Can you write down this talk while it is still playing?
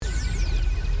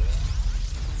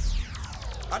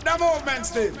At the movement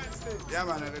still. Yeah,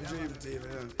 man, at the dream team.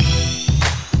 Yeah.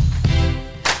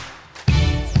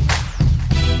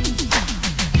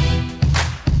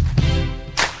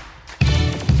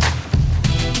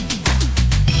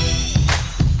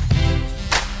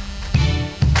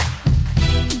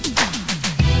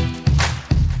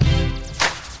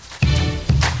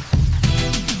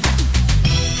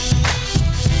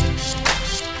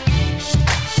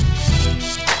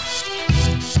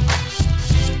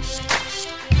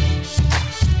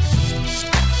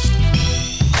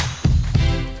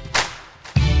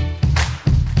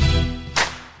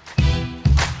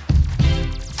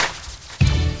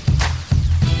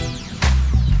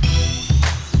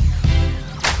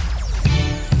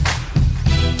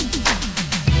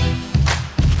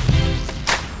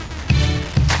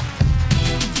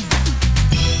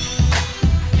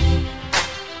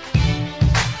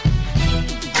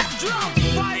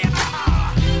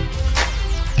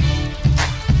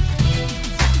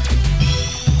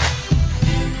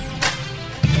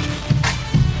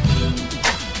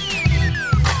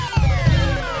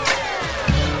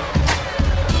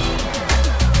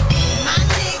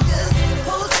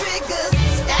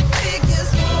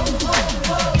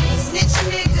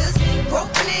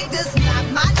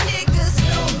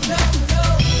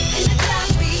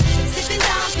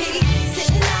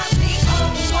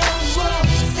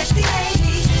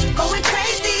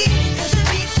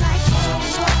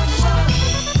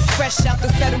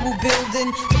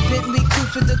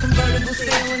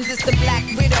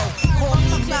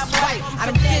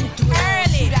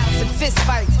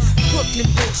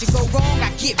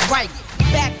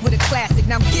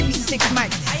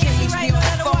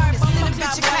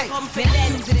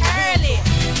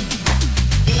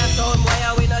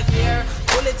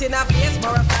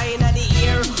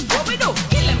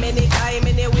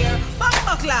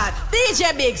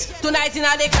 Tonight in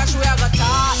the cash we are gonna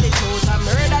talk the truth and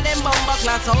murder them bumper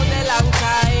class out a long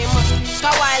time.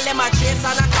 Cause while them a chase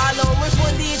and a call out, we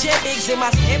put DJ Biggs in a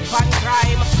step on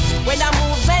crime. When the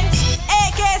movement,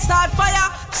 AK start fire,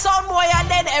 some boy and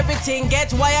then everything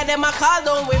get wired. Them a call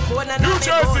down with phone and New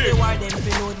Jersey. Them if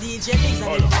you know DJ Biggs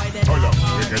and the boy then hold up,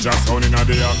 we can just sound in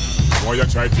the air. Boy you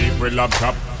try thief with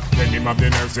laptop, then him have the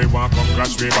nerves say want come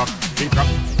crash way back. Think up,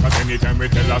 cause anytime we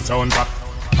tell a sound back.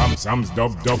 Sam's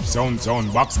dub, sound,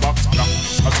 box, clap.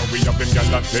 That's how we have them gyal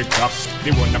that take top.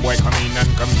 The one the boy come in and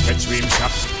come catch him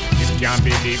shop. If can't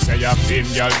believe say you feel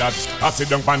gyal that. I sit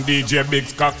down pan DJ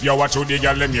Biggs cock. Yo watch how the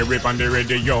gyal let me rip on the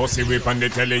radio. See rip on the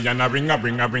telly and a ring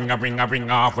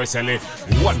off we sell it.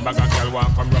 One bag of gyal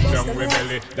want come rub down we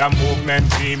belly. The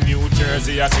movement team New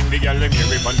Jersey. I sing the gyal let me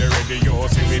rip on the radio.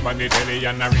 See rip on the telly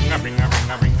and a ring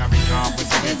off we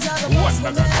sell it. One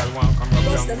bag of gyal want come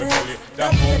rub down we belly. The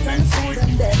movement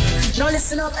team. Now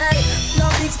listen up, hey. Now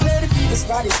Biggs play the biggest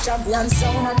baddest champion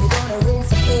sound, and we gonna reign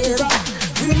forever.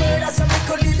 We murder some we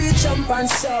could be champion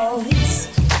sounds.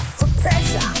 For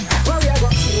pressure, well we are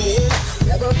gonna kill him.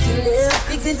 We are gonna kill him.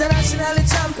 Biggs international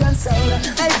champion sound.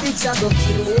 Hey Biggs are gonna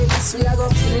kill him. This we are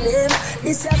gonna kill him.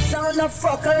 This your sound no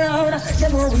fuck around. You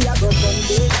know we are gonna run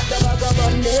them. Never gonna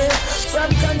run them.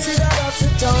 From country up to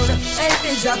town. Hey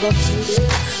Biggs are gonna kill him.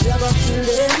 We are gonna kill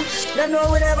him. You know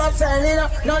we never fell in.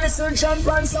 Now listen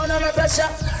champion sound under pressure.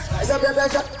 Rise up your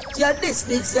pressure. Yeah, this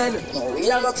Biggs then. No,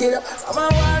 we are gonna kill her. I'm a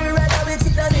warrior, we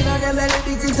kill them in on them.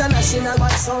 Biggs international,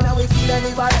 but sound and we kill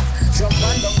anybody. Jump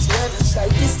on down to heaven, try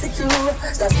this the crew.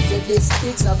 Cause if you this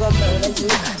Biggs, I'm gonna murder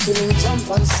you. Killing jump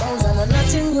on sounds and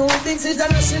nothing new. Biggs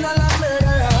international, I'm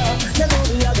murderer. You know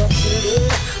we are gonna kill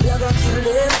them. We are gonna kill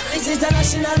them. Biggs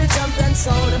international, the champion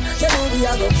sound. You know we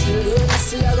are gonna kill them.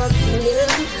 We are gonna kill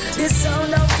them. This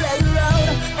sound don't play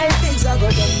around. And Biggs are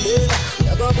gonna run them.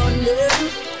 We are gonna run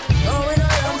them. No, we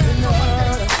don't run them, no.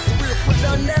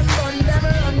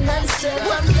 Run them straight.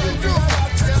 Run them to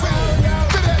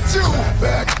clap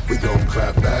back, we gon'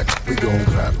 clap back, we gon'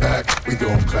 clap back, we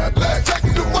gon' clap back,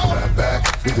 we gon' clap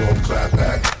back, we gon' clap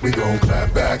back, we gon'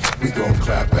 clap back, we gon'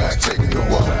 clap back, we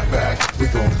gon' clap back, we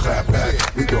gon' clap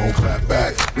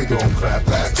back, we gon' clap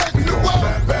back, we gon'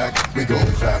 clap back, we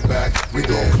gon' clap back, we gon' clap back, we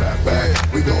gon' clap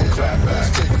back, we gon' clap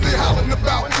back. They hollering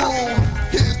about cool.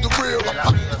 Here's the real. I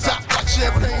pop the top like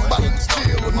champagne bottles,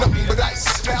 chill or nothing but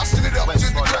ice. Now sit it up to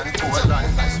the ground.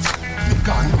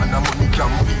 Gun and a money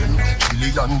campaign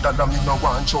 $1 me no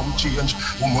want chump change.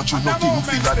 How much you no think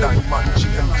for a diamond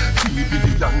chain? $3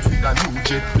 billion for a new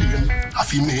jet plane. I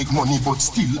fi make money but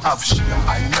still have shame.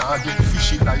 I nah get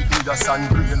fishy like me a sand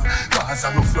grain. Cause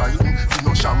I no frightened for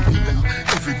no champagne.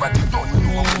 Everybody don't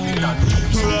know when me done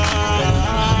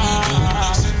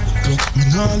me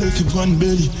nah left you one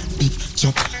belly, big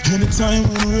chop. Anytime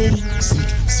when ready, sick,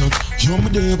 suck. You I'm a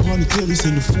day upon the telly,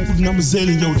 send the food and I'm a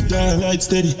zelly, yo, the dial light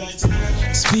steady.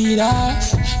 Speed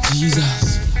off,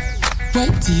 Jesus.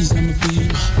 White tees, I'm a beam.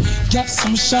 Gas,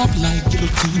 I'm a sharp like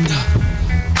guillotine.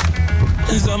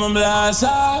 Is I'm a blast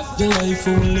off, the life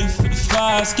only for the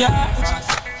fast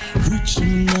cash. Rich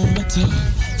and matter,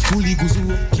 fully goes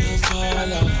up, can't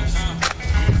fall off.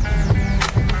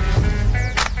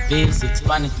 V6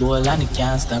 panic ball and it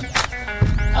can't stop.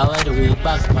 I wear the way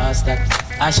back past that.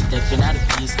 As she tapping at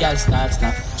the piece, girl start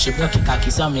snap. She broke your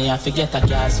cocky on me, I forget a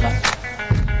gas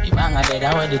fat. You bang a dead,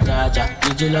 I wear the charger.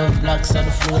 Did you love blocks so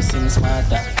the flow seems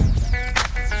smarter?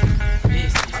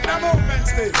 I'm Mvmt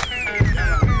still.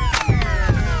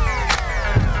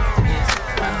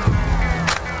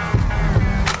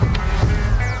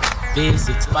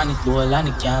 V6 panic ball and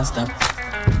it can't stop.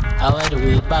 I wear the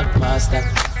way back past that.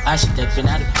 As she tapping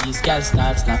at the piece, girl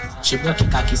start snap. She broke your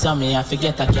cocky on me, I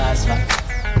forget a gas fat.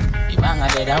 You bang a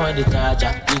dead, I wear the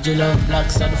charger. Did you love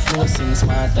blocks so the flow seems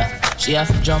smarter? She have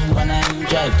to jump when I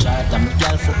drive charter. My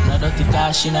girl foot no dirty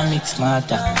car, she no mix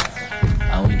smarter.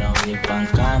 And we don't rape and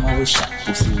calm, I will shot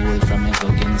pussy hole from me go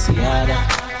against the other.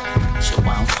 She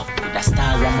want fuck with a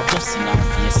star, I'm a pussy in her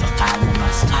face, so call me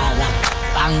mascara.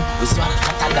 Bang, we swap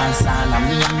hotter than sauna.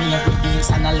 Me with beats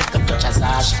and a little touch as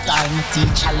her. She call me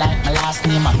teacher like my last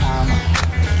name a Palmer.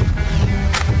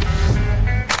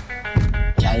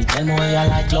 Girl, tell me why you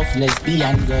like love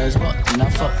lesbian girls, but you know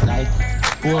fuck like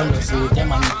polo suit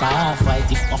them and it half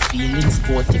white. If my feelings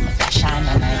sporty, me dash on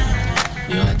a night.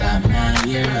 You are damn not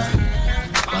here.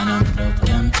 One of the dog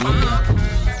can play.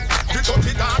 You touch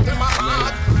it out in my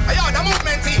heart. I had a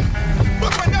movement team,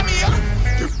 but when I'm here,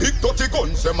 the big dirty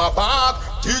guns in my bag.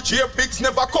 DJ Bigs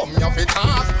never come here for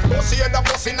talk. Bossy head a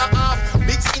bus in a half.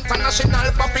 Bigs international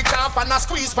pop it off and a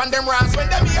squeeze pan them rats when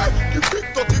them here. The big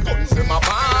dirty guns in my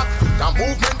bag. The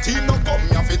movement team no come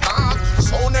here for talk.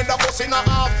 Sound head a bus in a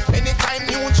half. Anytime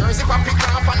New Jersey pop it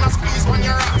off and a squeeze pan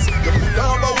your ass. You put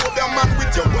down the whole damn man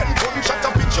with you. When gunshot a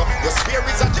picture, your spear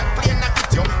is a jet plane that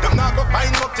hit you. Them not go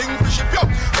find nothing to ship you.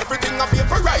 Everything a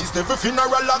vaporized, every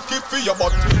funeral I'll keep for you.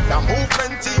 But the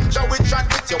movement team shall we chat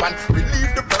with you and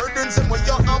relieve the burdens and when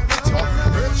you have with you.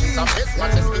 Virtues of best,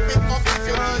 not just keep it off with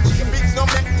you. DJ Bigs no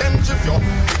make them jiff you.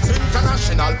 It's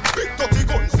international, big dirty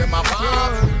guns in my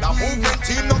bag. The movement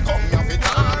team no come here for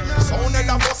talk. Sound of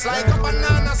the bus like a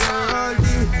banana sack.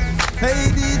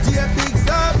 Hey DJ Bigs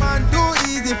up man, too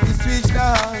easy if you switch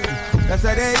down. That's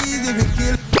how they easy if you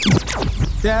kill.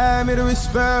 Tell me the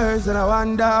whispers and I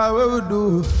wonder what we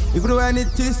do. If we do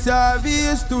anything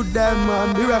service to them,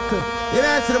 a miracle.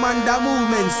 Yes, the man that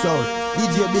movement sound.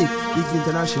 DJ Bigs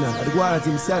International. The Guaras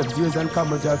himself, Zeros and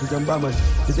Cameras, Jeffries and Bombers,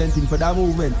 presenting for that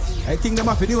movement. I think them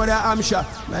have to do that Hampshire.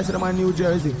 I said them in New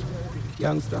Jersey.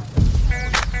 Youngster.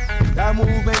 That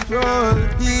movement roll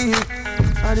deep.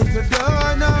 And if you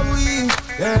don't know we,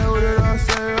 then we don't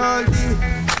say roll deep.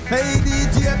 Hey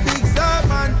DJ Bigs up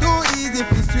man, too easy if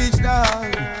you switch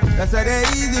down. That's how they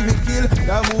easy if you kill.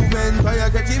 The movement for you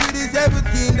get you with this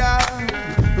everything down.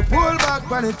 We pull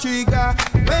back on the trigger.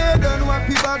 When you don't want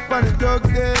people back on the thugs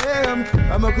them.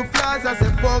 I make a flash, I say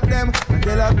fuck them. I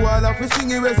tell a go all off, we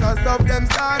sing it, so stop them.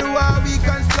 Start the war, we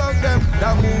can stop them.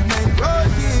 The movement roll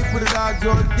deep, with the dogs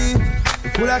roll deep. We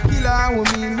full of killer, we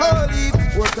mean holy.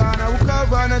 Work on a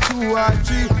cover on a 2 or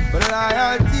 3. But the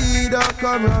loyalty don't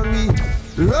come round we.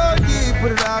 Roll deep,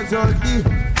 with the dogs roll deep.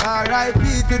 R.I.P.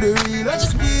 to the real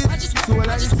kids. So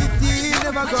like the city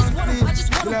never gonna sleep.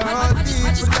 We'll roll deep,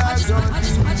 with the dogs roll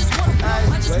deep.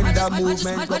 When the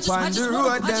movement go on the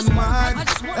road, them mad.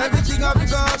 Everything up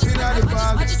go up in the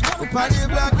bag. Up on the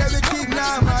block, everything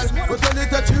normal. But when they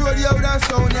touch the road, you would have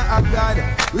sound you have God.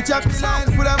 We chop the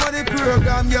line full of money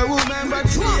program. You remember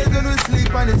the days when we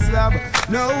sleep on the slab.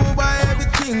 Now we buy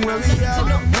everything where we have.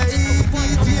 Hey,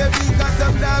 DJ, we got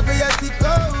some dog where you sit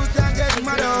out and get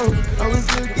mad out. And we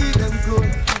still keep them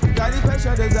close. Got the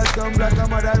pressure, there's a dumb black a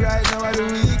mother right now. And the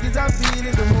weak is a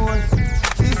feeling the most.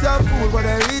 She's a fool, but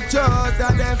they reach out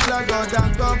and they flag out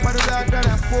and come for the black and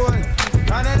a phone.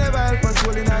 And they never help us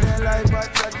holding on their life,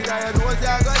 but that I know they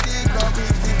are going to come.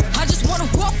 I just want a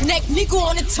roughneck nigga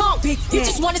on the tongue. You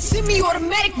just wanna see me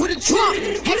automatic with a drum.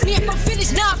 Ask me if I'm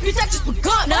finished, nah, bitch, I just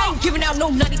begun. I ain't giving out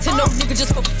no money to no nigga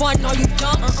just for fun. Are you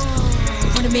dumb?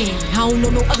 Run a man, I don't know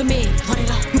no other man. Run it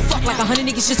up. You fuck like 100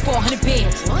 niggas just for 100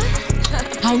 bands. What?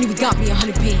 I don't even got me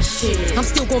 100 bands. Shit. I'm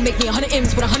still gonna make me 100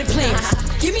 M's with 100 plans.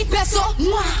 Give me peso,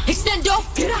 extendo.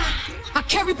 I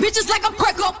carry bitches like I'm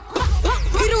Greco.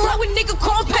 Beat around with nigga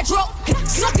called Petro.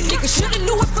 Suck a nigga, shoulda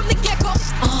knew it from the get-go.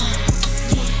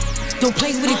 Don't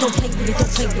play with it, don't play with it, don't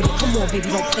play with it. Come on, baby,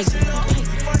 don't play with it.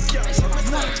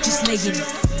 Just lay in it.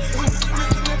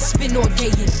 Spin all day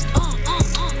in it.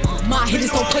 My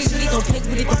hitters don't play with it, don't play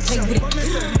with it, don't play with it.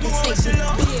 Stay with it,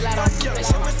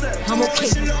 I'm okay.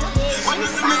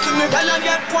 Then I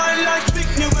get wild like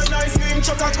picnic when I scream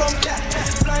chuck a come.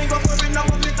 Flying up every now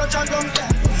and then touch a gun.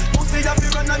 Pussy up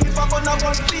here and I give up on a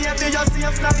one. Baby, you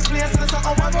safe like places so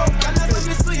how I go. And I see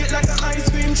me sweet like an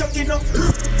ice cream chuck enough.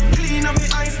 Clean on me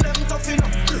ice, them tough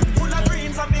enough. Full of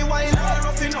greens and me wild and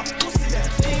rough enough. Pussy there,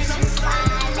 clean on me style.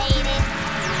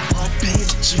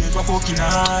 She never fucking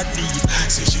heartbeat.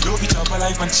 Say she love each other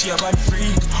life and she a bad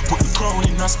free. Put the crown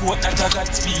in a sport that I got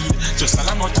speed. Just all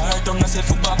I'm not tired on myself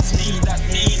for box me, that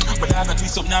mean. But I got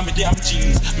twist up now me damn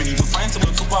jeans. Me need to find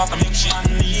someone to park and make she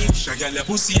unleash. I got a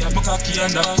pussy at my cocky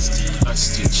and a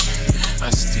stitch.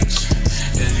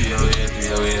 Heavy, oh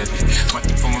heavy, oh heavy. My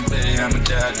tip on my belly and my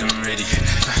dad, I'm ready.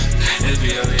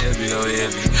 Heavy, oh heavy, oh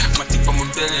heavy. My tip on my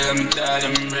belly and my dad,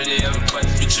 I'm ready.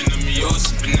 Everybody bitchin' on me, oh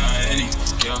sippin' on any.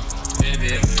 Yo.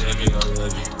 Heavy, heavy, oh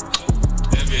heavy.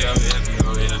 Heavy, oh heavy,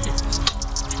 oh heavy.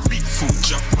 Big food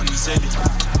drop on the zelly.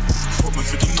 Fuck me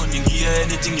for the money, give her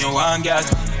anything you want, girl.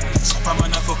 Stop a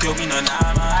man, I fuck you in a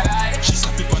normal. She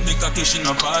slap it on the cocky, she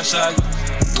no partial.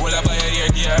 All I buy her here,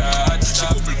 give her a hot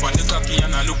stop. She bubble on the cocky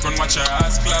and I look and watch her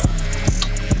ass clap.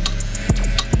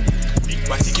 Big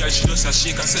body girl, she just a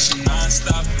shake and say she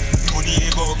non-stop. Money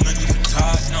ain't go up, no need for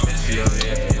talk, no. Heavy, oh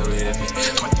heavy, oh heavy.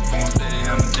 My tip on my belly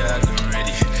and my dad, I'm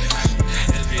ready.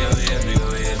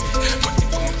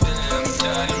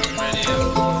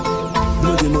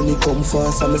 Bloody money come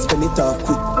fast and me spend it off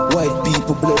quick. White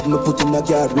people blood me put in a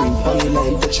yard ring. Pangy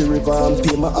line touch the river and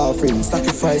pay my offering.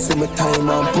 Sacrificing my time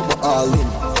and put my all in.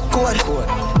 Code.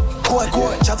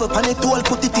 Travel pan it all,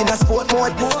 put it in a sport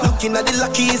mode. Looking at the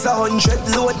lucky is 100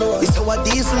 load. It's our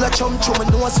diesel a chum through my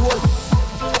nose hole.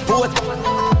 Boat,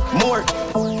 more.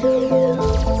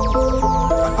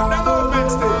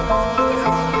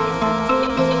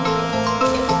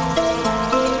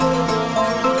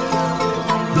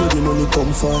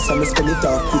 Come fast and me spend it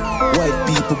off quick. White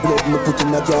people blood me put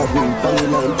in a yard ring. Pangy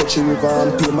line touch the river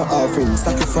and pay my offering.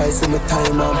 Sacrificing my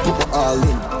time and put my all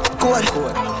in. Code.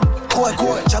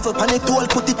 Travel pan it all,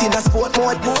 put it in a sport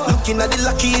mode. Looking at the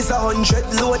lucky is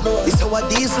 100 load. It's our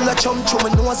diesel a chum through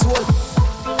my nose hole.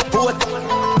 Boat,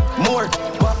 more.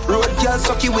 Road girl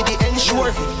sucky with the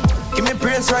ensure. Give me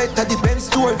brains right at the Benz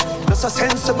store. Just a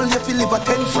sensible if you live a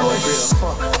 10 floor.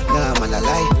 Nah man I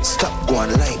lie. Stop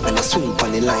going light when I swing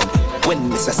on the line. When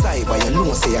miss a cyber you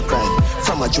know say a crime.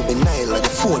 From a juvenile or the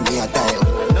phone me a dial.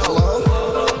 No.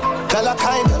 Dollar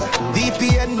kind.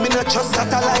 VPN me not trust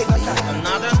satellite.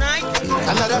 Another night.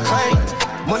 Another kind.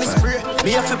 Money spray.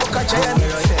 Me have to book a giant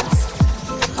fence.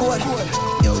 Code.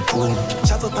 Yo, boom.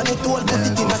 Travel on the toll, put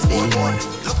it in a sport mode.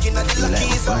 Looking at the lucky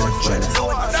is 100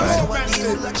 load.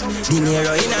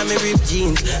 Dinero in a me ripped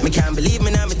jeans. Me can't believe me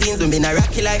now my teens. Me been a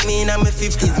rocky like me in a my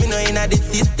 50s. Me know in a the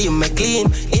system. Me clean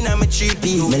in a my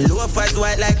 3Ps. Me loafers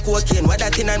white like cocaine. What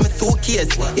that in a me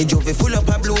suitcase? It drove it full up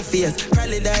a blue face.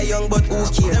 Probably die young but who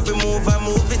cares? Every move I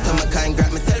move it. So I can't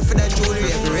grab myself for that jewelry.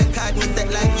 Every record me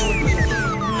set like you.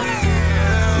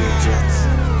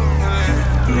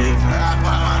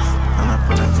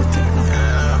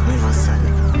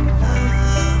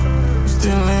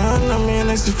 Still laying on me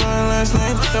next to fine last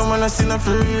night. That when I seen her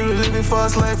for real, living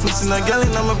fast life. Listen, I gal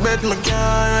in my bed, my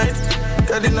can't ride.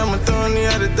 Got in my Tony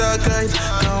at the dark eye.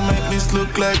 Don't make this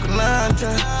look like a notch.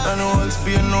 I know all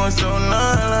speed, no so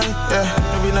not like. Yeah,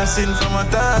 I've been a sin from a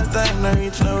dark time. Now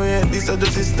reach nowhere, this is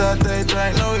just the start right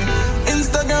now.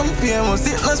 Instagram famous,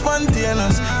 it not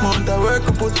spontaneous. Mount of work,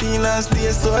 put in and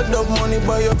stay. So I dub money,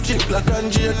 buy up cheap like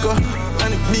Anjeko.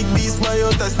 And the big beast buy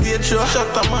out a stage show. Shut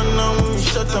a man now,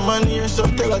 shut a man here. So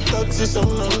tell a taxi, some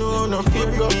no fear.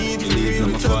 Need to be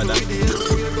with father.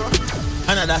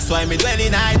 And that's why me dwell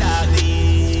in high darkness.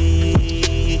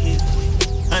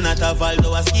 And not a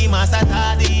Valdo a scheme as a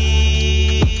Tardis.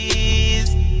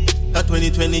 A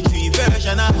 2023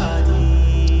 version of Hardys.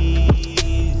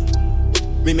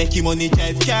 We make him money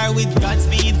drive car with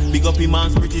Godspeed. Big up him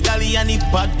man's pretty dolly and it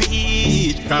bad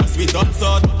beat. Cause we done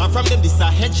sort. And from them this a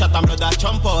headshot and blood a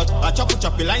jump out. A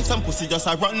choppy line some pussy just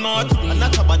a run out. And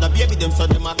not about the baby them so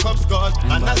them a cub squad.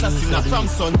 And that's a sinner from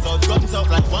suns out, guns out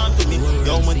like one to me.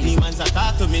 Yo my demons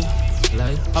attack to me.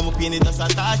 I'm a pain it just a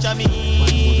touch of me.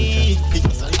 It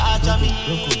just a touch of me.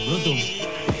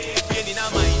 Pain in a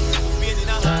mind, pain in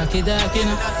a heart. Darky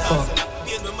now, fuck.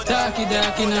 Darky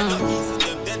now.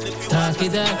 Darky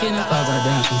now, Baba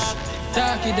Donkeys.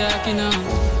 Darky now.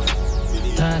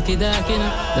 Darky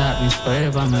now. Darkness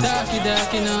forever, man. Darky now.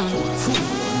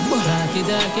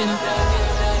 Darky now.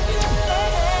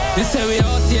 They say we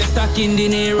out here stuck in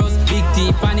dineros. Big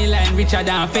T, funny line, richer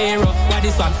than Pharaoh. What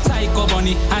is what? Psycho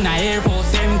bunny and a Air Force,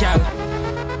 same gal.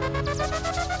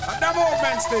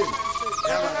 still.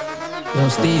 Yo,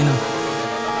 Stina.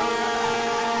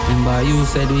 Remember you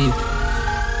said we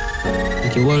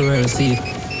make your whole world see it.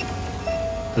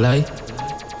 Lie.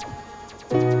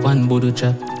 One Budu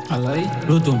chap. Lie.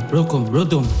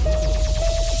 Rotom.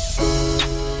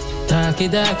 Taki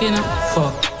na.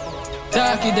 Fuck.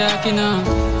 Taki na.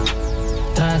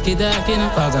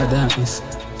 Paga darkness.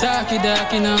 Taki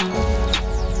na.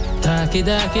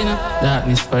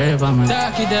 Darkness forever, man.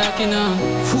 Taki na.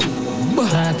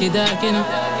 Taki na.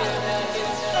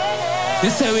 They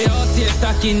say we out here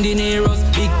stacking dineros.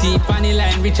 Big teeth on the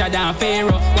line, richer than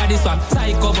Pharaoh. What is what?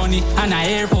 Psycho bunny and a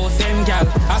Air Force, them gal.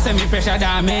 I say me fresher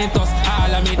than Mentos.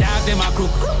 All of me dogs, them a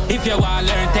crook. If you want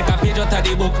learn, take a page out of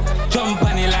the book. Jump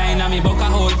on the line and me buck a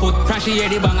whole foot. From she hear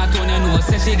the bang a tone, you know,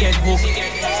 say she get hooked.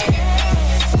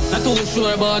 Not too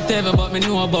sure about heaven, but me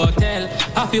know about hell.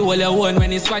 I feel all your one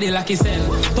when it's squaddy like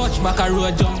himself. Touch back a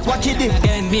road, jump. What you did?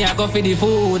 Again, me I go for the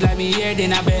food, like me hear the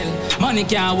bell. Money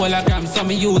can't hold a gram, so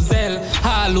me use hell.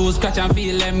 All lose, scratch and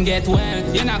feel them get well.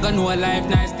 You not gonna know a life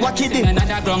nice. What you did?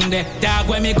 Another ground there, dog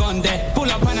when me gun there.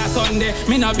 Pull up on a Sunday,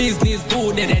 me no business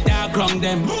good, the dog ground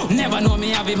them. Never know me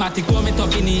have a matic, throw me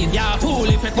talking need. Yeah, fool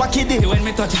if it. What you did? When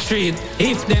me touch the street.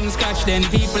 If them scratch, then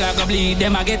people are gonna bleed.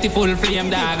 Them I get the full flame,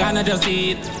 dog, and I just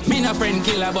eat. Me no friend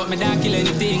killer, but me don't kill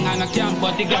anything. And I can't,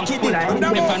 but the gun full of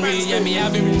weapon real. Yeah, me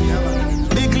have it.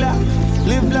 Big la,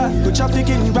 live la, go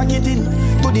trafficking, rack it in.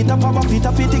 To the top of a feet,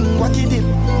 a fitting, wack it dip.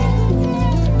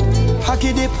 Hack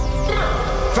it dip.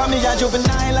 From me a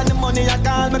juvenile and the money I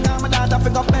call me. Call my daughter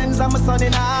for go Benz and my son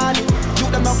in Hardy.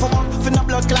 You them up for work, for no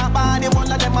blood clot body.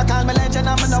 One of them I call me legend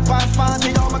and me no pass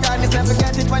party. Oh my God, this never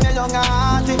forget it when you're young and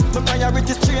hearty. My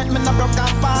priority straight, me no broke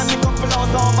up on me. Couple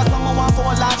hours over, someone want for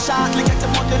a laugh shortly. Get the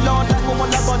money load like me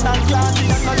want a gun and clan. She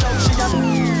has no love, she has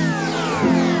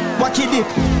wack it dip.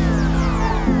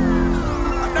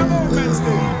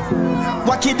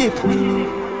 Wack it dip.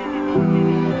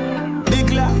 Big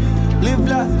la, live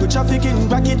la, go trafficking,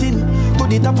 rack it in. To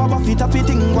the top of a feet, a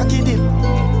fitting, wack it dip.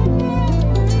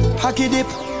 Hack it dip.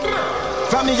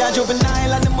 From me a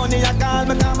juvenile and the money I call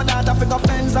me. Call my daughter for go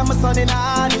Benz and my son in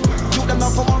Hardy. You them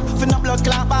up for work, for no blood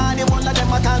clot body. One of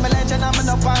them I call me legend and me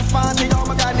no pass party. Oh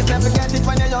my God, this never forget it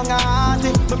when you're young and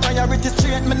hearty. My priority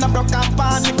straight, me no broke up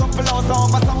party. Couple hours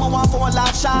over, someone want for a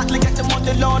laugh shortly. Get the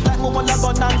money load like me want a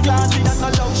gun and clan. She has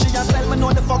no love, she has tell me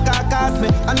know the fuck I cost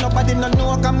me. And nobody no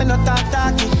know cause me no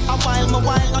talky. A while,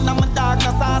 none of my dark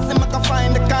no saucy. Me can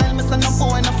find the Kyle, me say no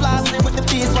boy no flossy. With the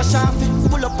piece for sharpie,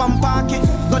 pull up and park it.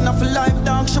 Gonna for life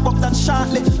dog, she up that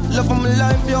shortly. Love of my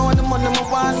life, yo, and the money my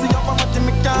want. See how much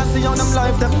me can't see on them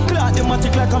life. Them clock, them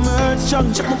matic like I'm a earth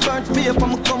strong. Check my birth paper,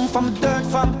 me come from a dirt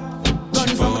farm.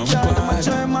 Guns from a child, I'm a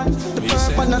German. The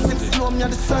perp and a sip slow, me a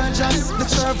the surgeon. The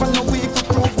serve and a week to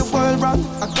prove the world wrong.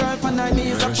 A girl on her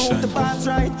knees, I prove the boss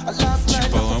right. A last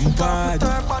night, I'm bad.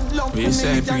 What you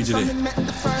say, preacher?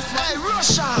 Hey,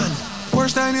 Russian!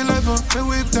 Worst time in life, me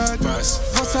whip that.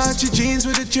 Versace jeans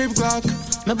with a chip Glock.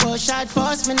 Me bust shot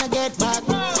first, me no get back.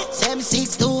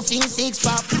 762, fin 6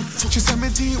 pop. She said me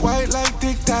teeth white like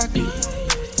Tic Tac.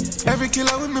 Every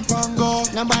killer with me pongo.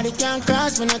 Nobody can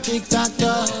cross me no tic-tac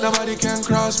toe. Nobody can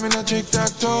cross me no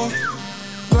tic-tac-toe.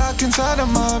 Black inside of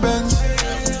my Benz.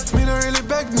 Me no really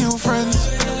beg new friends.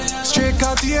 Straight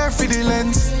out the air for the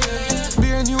lens. Be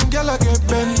a new gal I get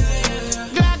bent.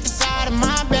 Black inside of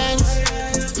my Benz.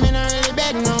 Me no really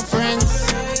beg no friends.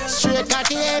 Straight out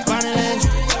the air for the lens.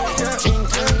 Drink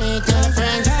and me tell a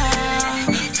friend.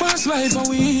 Fast life and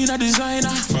we in a designer.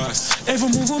 Fast. Every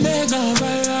move we make now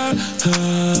viral.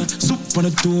 Soup on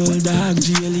the tool, dog,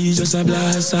 GLE just a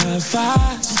blast off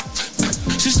fast.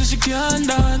 She said she can't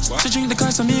dance. She drink the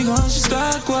Casamigo and she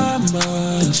start warm.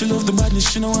 She love the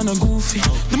badness, she don't wanna goofy.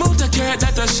 The amount of carrot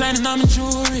that are shining on my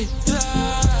jewelry.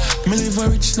 Me live a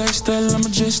rich lifestyle, I'm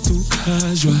just too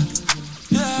casual.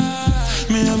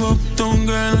 Me have a uptown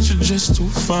girl and she just too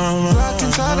far. Black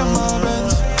inside of my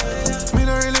Benz. Me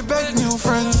don't really beg new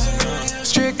friends.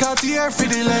 Straight out the air for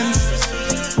the lens.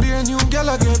 Be a new gal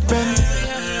I get bent.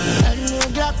 A new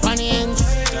Glock on the ends.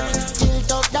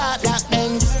 Tilt up that black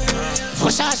Benz.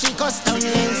 Versace custom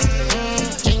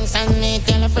lens. Drinks and me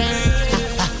tell a friend.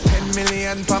 10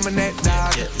 million for my net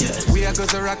dog. We are go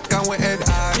to rock and we head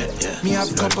hard. Me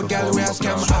have couple gal we a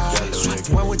scam hard.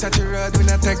 When we touch the road we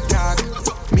not take tag.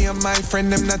 Me and my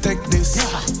friend them not take this.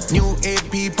 New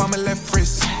AP on my left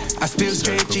wrist. I still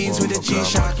straight jeans with the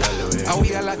G-Shock. And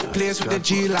we all at the place with the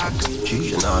G-Lock.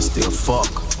 You know still fuck.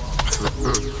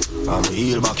 I'm the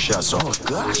heel back shots, oh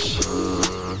gosh.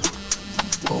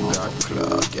 Oh God,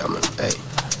 club, yeah man, hey.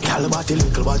 Girl, body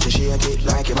little, but you shake it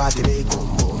like your body big.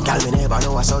 Girl, me never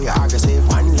know I saw you aggressive.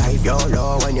 One life, you're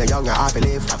low. When you're young, you have to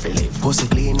live. Pussy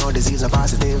clean, no disease, no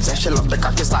positive. Say she love the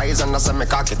cocky size and I say me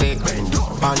cocky thick. Bend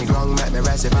on the ground, make me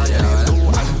rest it on your lip.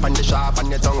 Two hand on the sharp and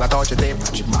your tongue, I touch your tip.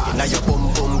 Now your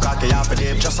boom boom cocky half a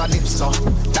dip. Just a dip so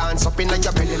dance up in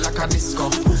your belly like a disco.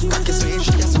 Cocky sweet,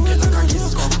 she just suck it like a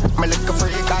disco. Me like a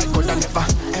freak, I coulda never,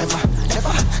 ever,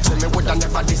 never. Say me woulda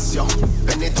never diss you.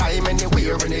 Anytime,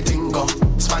 anywhere, anything go.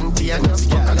 Spontaneous,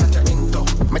 fuck a lot of into.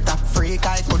 Me top freak,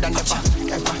 I coulda never,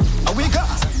 ever. A we go.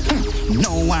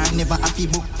 No one never happy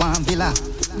book one villa.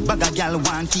 Bag a gal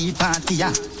one tea party ya.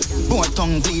 Boy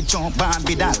tongue bleed jump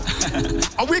Barbie doll.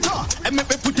 A we go. And me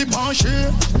put it on she.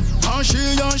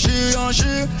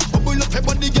 Bubble up your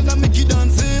body, girl, and make it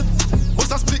dance it.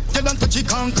 Bust a split, girl, and touch it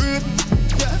concrete.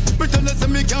 Yeah, pretend as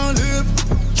me can't live.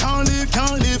 Can't live.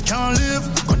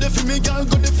 Go there for me, girl,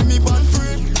 go there for me, band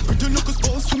free. Pretty look a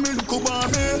spouse to me, look a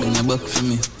Barbie. Bring a buck for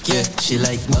me, yeah, she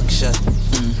like buckshot.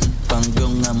 Bang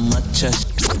young and matcha.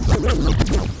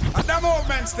 At that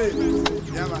movement still.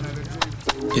 Yeah, man,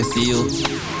 you see you,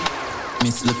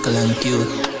 Miss Little and cute.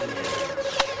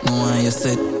 No one you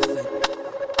sit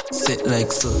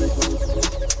like so.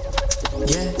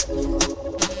 Yeah.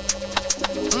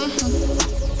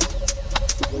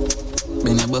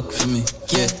 Bring a buck for me,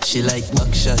 yeah, she like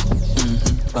buckshot.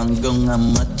 Bang young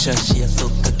and matcha. She a so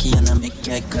cocky and I make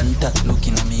eye contact.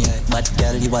 Looking at me eye. Bad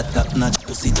girl, you a top notch.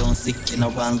 Pussy down sick, you know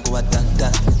want go attack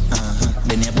that.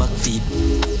 Then your back feet.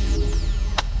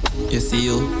 You see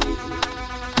you,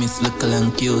 Miss Little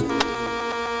and cute.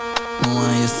 No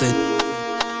one you sit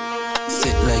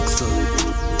like so.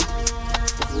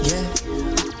 Yeah.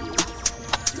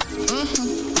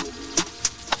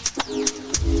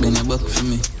 Bring your buck for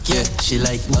me, yeah, she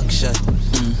like buckshot.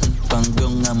 Bang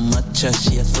young and matcha.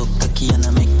 She a so cocky and I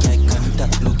make eye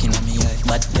contact. Looking at me eye.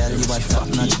 Bad girl, you a top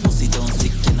notch. Pussy down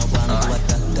sick, you know want go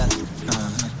attack that.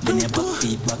 Then your back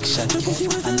feet back shot.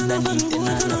 Underneath and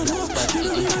all of that spot. You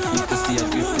can see a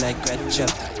grip like red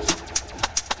chop.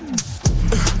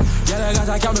 Girl, I got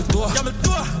a camel toe.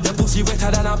 Your pussy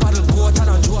wetter than a paddle boat and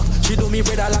a joke. She do me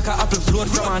brother like a apple float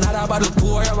from another bottle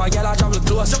pour. Yeah, girl, I travel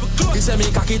close. He say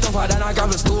me cocky tougher than a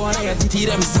gravel stone. And your titty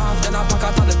them soft than a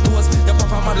packet on the toes. Your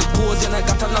papa model pose, you know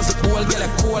got a nozzle pole. Girl,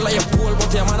 like cold like your pole,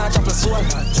 but your man a chop a soul.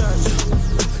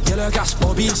 Girl, her cash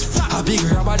bobbies. A big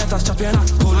rubber that a chop your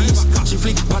knock police. She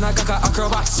flick pan a caca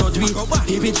acrobat so do it.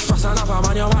 The bitch fast and have a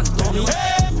man you want dummy.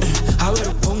 I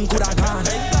wear a punk coulda gone.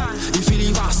 If you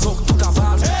leave a suck to the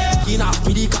valve. Enough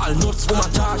medical notes for my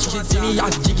charge. She see me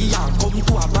and jiggy and come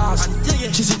to a bars.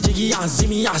 She see jiggy and see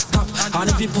me and stop. And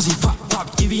if you pussy fat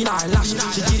pop, giving her lash.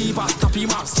 She did it past top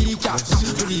him up, silly cat.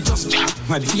 Really just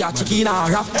if you a chicken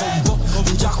and rap combo.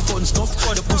 The jack fun stuff.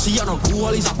 The pussy and a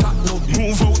goal is a platinum.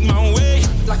 Move out my way.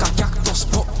 Like a cactus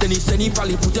pop. Then he said he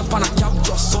probably put up on a cap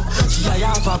just so. She a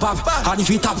have a bab. And if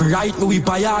it tap right, we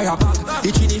buy her a bag.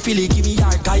 It's really Philly, give me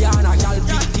her guy and a gal.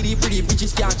 Big titty pretty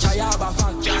bitches can't try her a bag.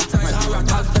 Sarah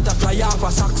tag that a fly off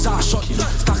a socks are shut.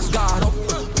 Stacks gone up.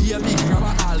 Be a big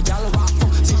rubber all gal walk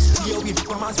up. 6 year with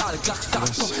mamas all clock start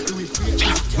up. Do we free?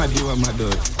 My dear, my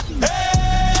dog.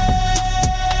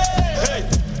 Hey!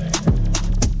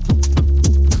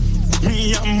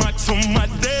 Me a mad for my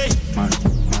day.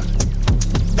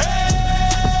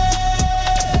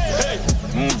 Hey!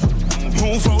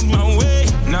 Move out my way.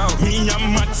 Now me a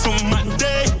mad for my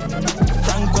day.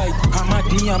 Frank White, I'm at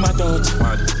me, I'm a dot.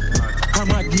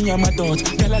 I'm at me, I'm a dot.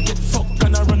 Girl, I get fucked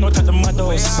and I run out of the mad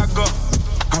house. Where I go?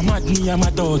 I'm at me, I'm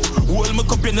a dot. Hold my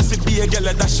cup in the city, a girl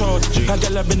at that short. A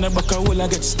girl I been a back a hole, I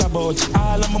get stabbed out.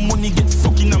 All of my money get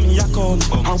fucking on me account.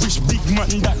 I wish big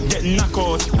man that get knocked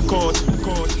out.